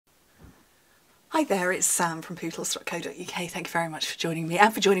Hi there, it's Sam from Pootles.co.uk. Thank you very much for joining me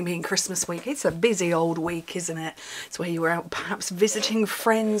and for joining me in Christmas week. It's a busy old week, isn't it? It's where you were out perhaps visiting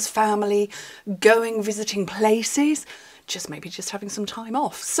friends, family, visiting places, maybe just having some time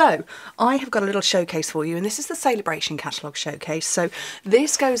off. So I have got a little showcase for you, and this is the Bration catalogue showcase. So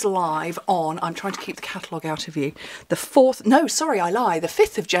this goes live on, I'm trying to keep the catalogue out of you, the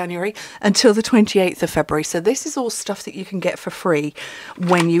 5th of January until the 28th of February. So this is all stuff that you can get for free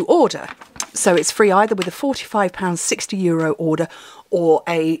when you order. So it's free either with a £45, €60 order or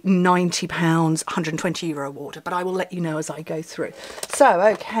a £90, €120 order, but I will let you know as I go through. So,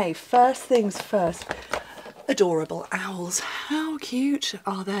 okay, first things first. Adorable owls. How cute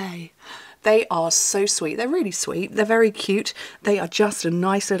are they? They are so sweet. They're really sweet. They're very cute. They are just a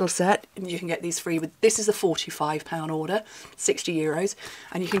nice little set, and you can get these free with, this is a £45 order, €60,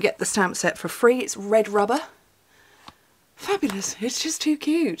 and you can get the stamp set for free. It's red rubber. Fabulous. It's just too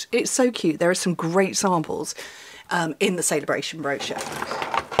cute. It's so cute. There are some great samples in the Bration brochure.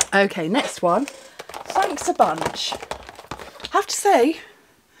 Okay, next one. Thanks a bunch. I have to say,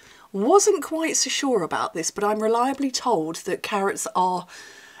 wasn't quite so sure about this, but I'm reliably told that carrots are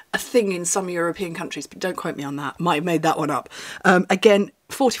a thing in some European countries, but don't quote me on that. Might have made that one up. Again,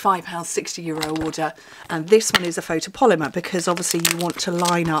 £45, €60 order, and this one is a photopolymer because obviously you want to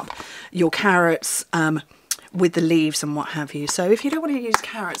line up your carrots with the leaves and what have you. So if you don't want to use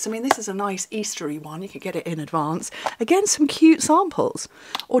carrots, I mean, this is a nice Eastery one. You could get it in advance. Again, some cute samples.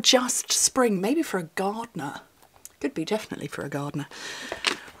 Or just spring, maybe for a gardener. Could be definitely for a gardener.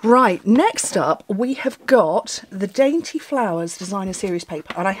 Right, next up, we have got the Dainty Flowers Designer Series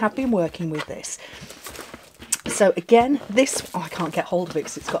paper, and I have been working with this. So again, this, I can't get hold of it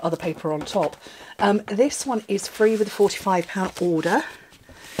because it's got other paper on top. This one is free with a £45 order.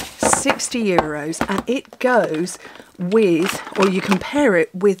 €60, and it goes with, or you can pair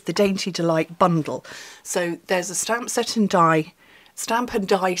it with the Dainty Delight bundle. So there's a stamp and die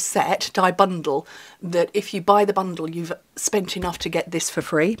set, die bundle, that if you buy the bundle, you've spent enough to get this for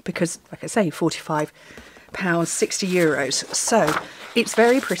free because, like I say, £45, €60. So it's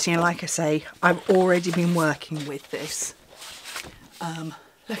very pretty, and like I say, I've already been working with this.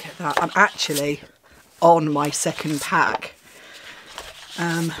 Look at that. I'm actually on my second pack.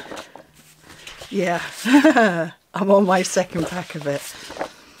 Yeah, I'm on my second pack of it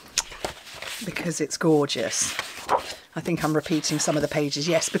because it's gorgeous. I think I'm repeating some of the pages,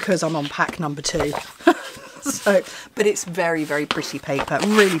 yes, because I'm on pack number 2. So, but it's very, very pretty paper,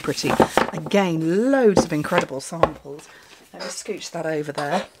 really pretty. Again, loads of incredible samples. Let me scooch that over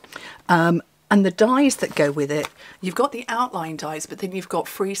there. And the dies that go with it, you've got the outline dies, but then you've got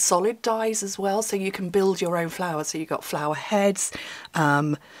free solid dies as well, so you can build your own flowers. So you've got flower heads,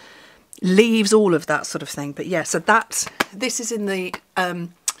 leaves, all of that sort of thing. But yeah, so this is in the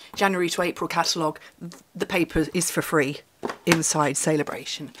January to April catalogue. The paper is for free inside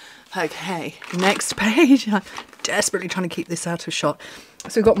Bration. Okay, next page. I'm desperately trying to keep this out of shot.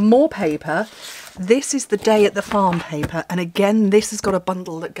 So we've got more paper. This is the Day at the Farm paper, and again, this has got a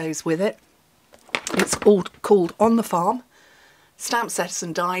bundle that goes with it. It's all called On the Farm, stamp sets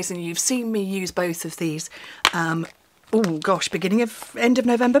and dies, and you've seen me use both of these. Oh gosh, end of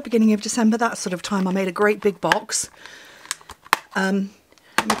November, beginning of December, that sort of time. I made a great big box. Let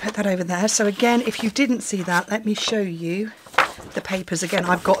me put that over there. So again, if you didn't see that, let me show you the papers. Again,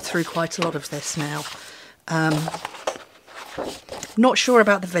 I've got through quite a lot of this now. Not sure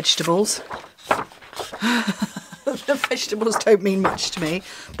about the vegetables. The vegetables don't mean much to me.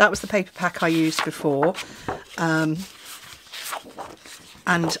 That was the paper pack I used before. And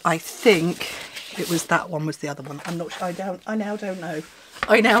I think it was that one was the other one. I'm not sure. I now don't know.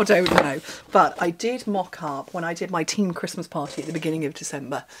 But I did mock up when I did my team Christmas party at the beginning of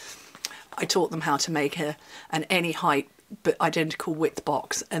December. I taught them how to make an any height but identical width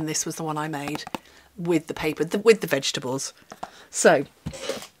box, and this was the one I made with the paper, with the vegetables. So,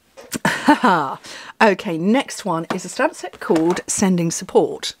 okay, next one is a stamp set called Sending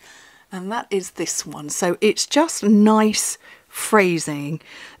Support, and that is this one. So it's just nice phrasing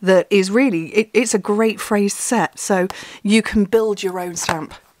that is really, it's a great phrase set. So you can build your own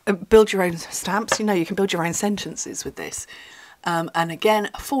stamps, you know, you can build your own sentences with this. And again,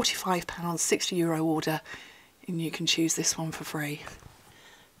 a £45, €60 order, and you can choose this one for free.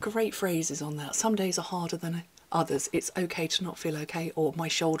 Great phrases on that. Some days are harder than others. It's okay to not feel okay, or my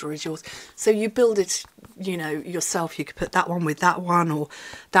shoulder is yours. So you build it, you know, yourself. You could put that one with that one, or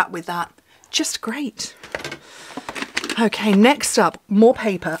that with that. Just great. Okay, next up, more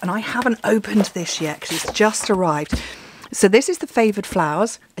paper, and I haven't opened this yet because it's just arrived. So this is the Favoured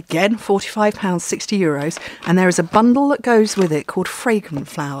Flowers, again, £45, €60, and there is a bundle that goes with it called Fragrant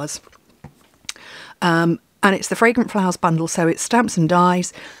Flowers. And it's the Fragrant Flowers bundle, so it's stamps and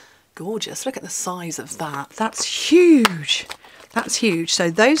dies. Gorgeous. Look at the size of that. That's huge. That's huge.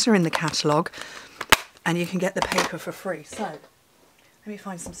 So those are in the catalogue, and you can get the paper for free. So let me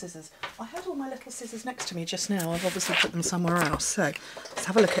find some scissors. I had all my little scissors next to me just now. I've obviously put them somewhere else. So let's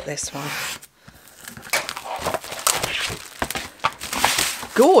have a look at this one.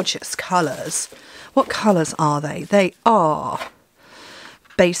 Gorgeous colours. What colours are they? They are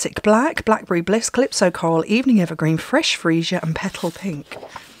Basic Black, Blackberry Bliss, Calypso Coral, Evening Evergreen, Fresh Freesia and Petal Pink.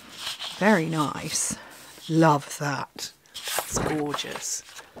 Very nice. Love that. That's gorgeous.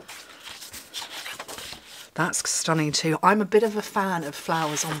 That's stunning too. I'm a bit of a fan of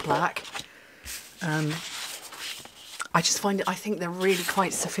flowers on black. I just find it, I think they're really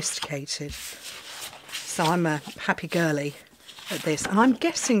quite sophisticated. So I'm a happy girly at this. And I'm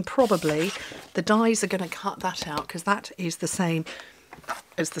guessing probably the dies are going to cut that out, because that is the same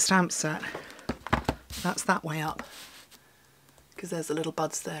as the stamp set. That's that way up, because there's the little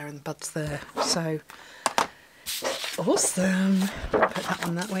buds there and buds there. So awesome. Put that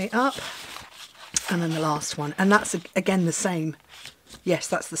one that way up. And then the last one. And that's again the same. Yes,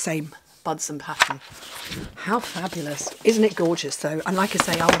 that's the same buds and pattern. How fabulous. Isn't it gorgeous though? And like I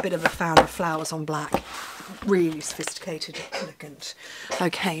say, I'm a bit of a fan of flowers on black. Really sophisticated, elegant.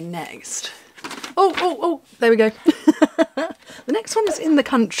 Okay, next. Oh, there we go. The next one is In the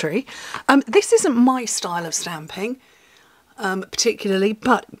Country. This isn't my style of stamping, particularly,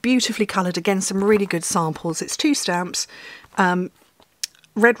 but beautifully coloured. Again, some really good samples. It's 2 stamps,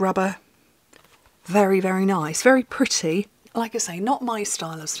 red rubber, very, very nice, very pretty. Like I say, not my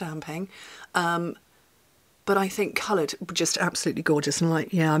style of stamping, but I think coloured, just absolutely gorgeous. And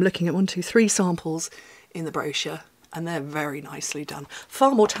like, yeah, I'm looking at 1, 2, 3 samples in the brochure, and they're very nicely done.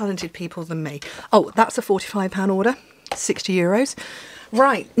 Far more talented people than me. Oh, that's a £45 order, €60.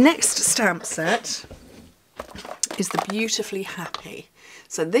 Right, next stamp set is the Beautifully Happy.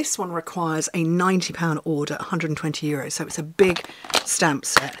 So this one requires a £90 order, €120. So it's a big stamp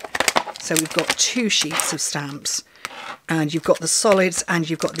set. So we've got 2 sheets of stamps, and you've got the solids and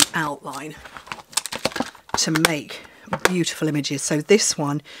you've got the outline to make beautiful images. So this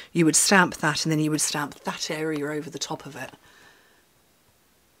one, you would stamp that, and then you would stamp that area over the top of it.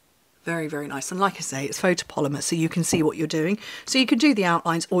 Very, very nice. And like I say, it's photopolymer, so you can see what you're doing. So you could do the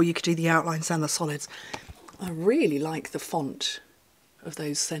outlines, or you could do the outlines and the solids. I really like the font of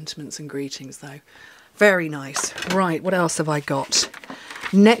those sentiments and greetings though. Very nice. Right, what else have I got?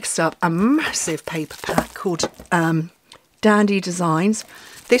 Next up, a massive paper pack called Dandy Designs.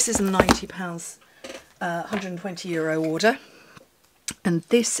 This is a £90, €120 order. And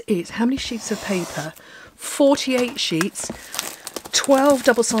this is, how many sheets of paper? 48 sheets, 12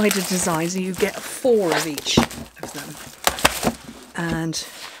 double-sided designs, and you get 4 of each of them. And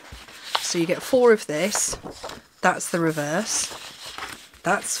so you get 4 of this. That's the reverse.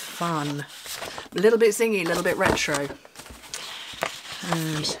 That's fun. A little bit zingy, a little bit retro.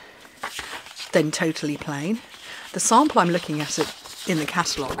 And then totally plain. The sample I'm looking at it in the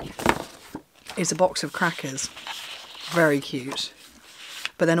catalogue is a box of crackers. Very cute.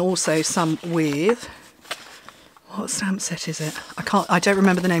 But then also some with, what stamp set is it? I don't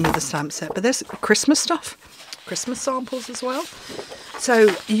remember the name of the stamp set, but there's Christmas stuff, Christmas samples as well.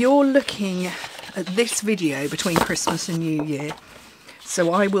 So you're looking at this video between Christmas and New Year.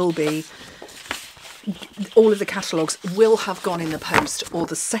 So I will be, all of the catalogues will have gone in the post, or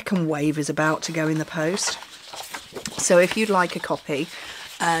the second wave is about to go in the post. So if you'd like a copy,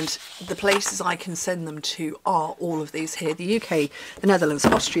 and the places I can send them to are all of these here: the UK, the Netherlands,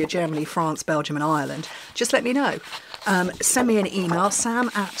 Austria, Germany, France, Belgium and Ireland, just let me know. Send me an email,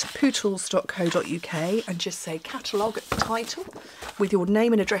 sam@pootles.co.uk, and just say catalogue title with your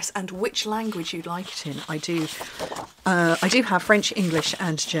name and address and which language you'd like it in. I do have French, English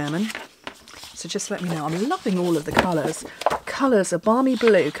and German. So just let me know. I'm loving all of the colours. Colours are Balmy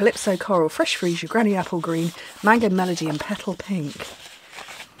Blue, Calypso Coral, Fresh Freesia, Granny Apple Green, Mango Melody and Petal Pink.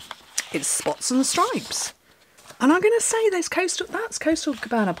 It's spots and stripes. And I'm going to say that's Coastal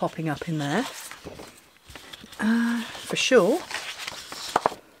Cabana popping up in there. For sure.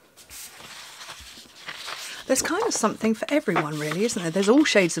 There's kind of something for everyone really, isn't there? There's all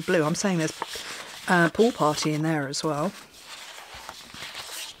shades of blue. I'm saying there's Pool Party in there as well.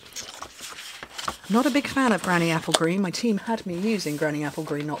 Not a big fan of Granny Apple Green. My team had me using Granny Apple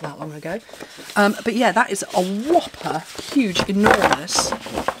Green not that long ago. But yeah, that is a whopper, huge, enormous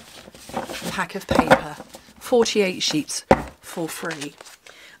pack of paper. 48 sheets for free.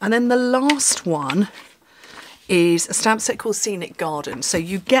 And then the last one is a stamp set called Scenic Garden. So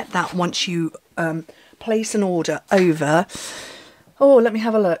you get that once you place an order over, oh, let me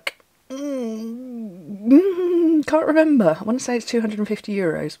have a look, Can't remember. I want to say it's 250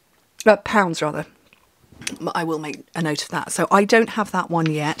 euros. Pounds rather. I will make a note of that. So I don't have that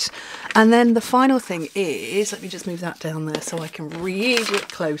one yet. And then the final thing is, let me just move that down there so I can read it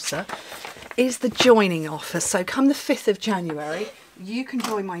closer, is the joining offer. So come the 5th of January, you can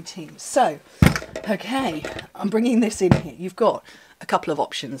join my team. So, okay, I'm bringing this in here. You've got a couple of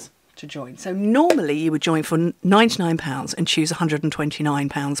options to join. So normally you would join for £99 and choose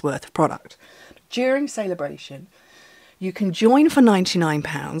 £129 worth of product. During Celebration, you can join for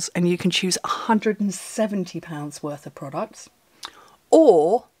 £99 and you can choose £170 worth of products.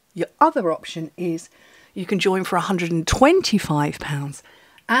 Or your other option is you can join for £125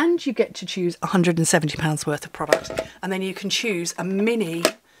 and you get to choose £170 worth of product. And then you can choose a mini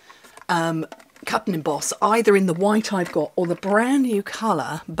cut and emboss, either in the white I've got or the brand new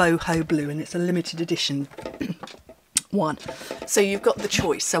colour boho blue, and it's a limited edition one. So you've got the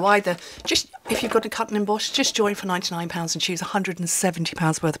choice. So either just, if you've got a cut and emboss, just join for £99 and choose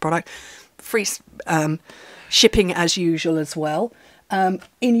 £170 worth of product. Free shipping as usual as well. In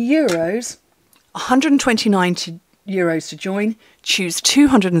euros, 129 euros to join, choose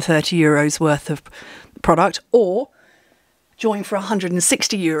 230 euros worth of product, or join for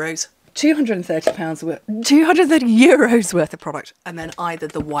 160 euros, 230 euros worth of product, and then either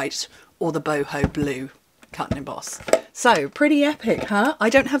the white or the boho blue cut and emboss. So pretty epic, huh? I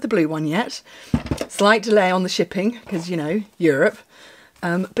don't have the blue one yet. Slight delay on the shipping because, you know, Europe.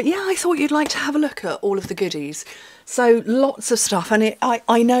 But yeah, I thought you'd like to have a look at all of the goodies. So lots of stuff, and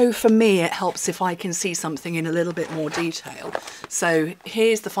I know for me it helps if I can see something in a little bit more detail. So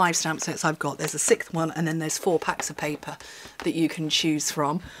here's the 5 stamp sets I've got. There's a 6th one, and then there's 4 packs of paper that you can choose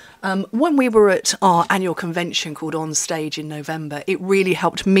from. When we were at our annual convention called On Stage in November, it really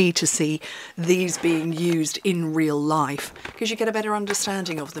helped me to see these being used in real life because you get a better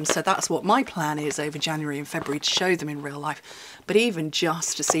understanding of them. So that's what my plan is over January and February, to show them in real life. But even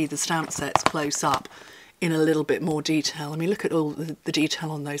just to see the stamp sets close up in a little bit more detail. I mean, look at all the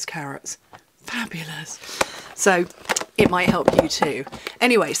detail on those carrots. Fabulous. So it might help you too.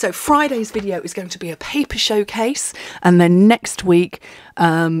 Anyway, so Friday's video is going to be a paper showcase, and then next week,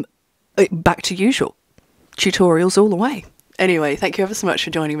 back to usual. Tutorials all the way. Anyway, thank you ever so much for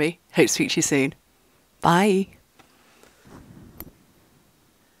joining me. Hope to speak to you soon. Bye.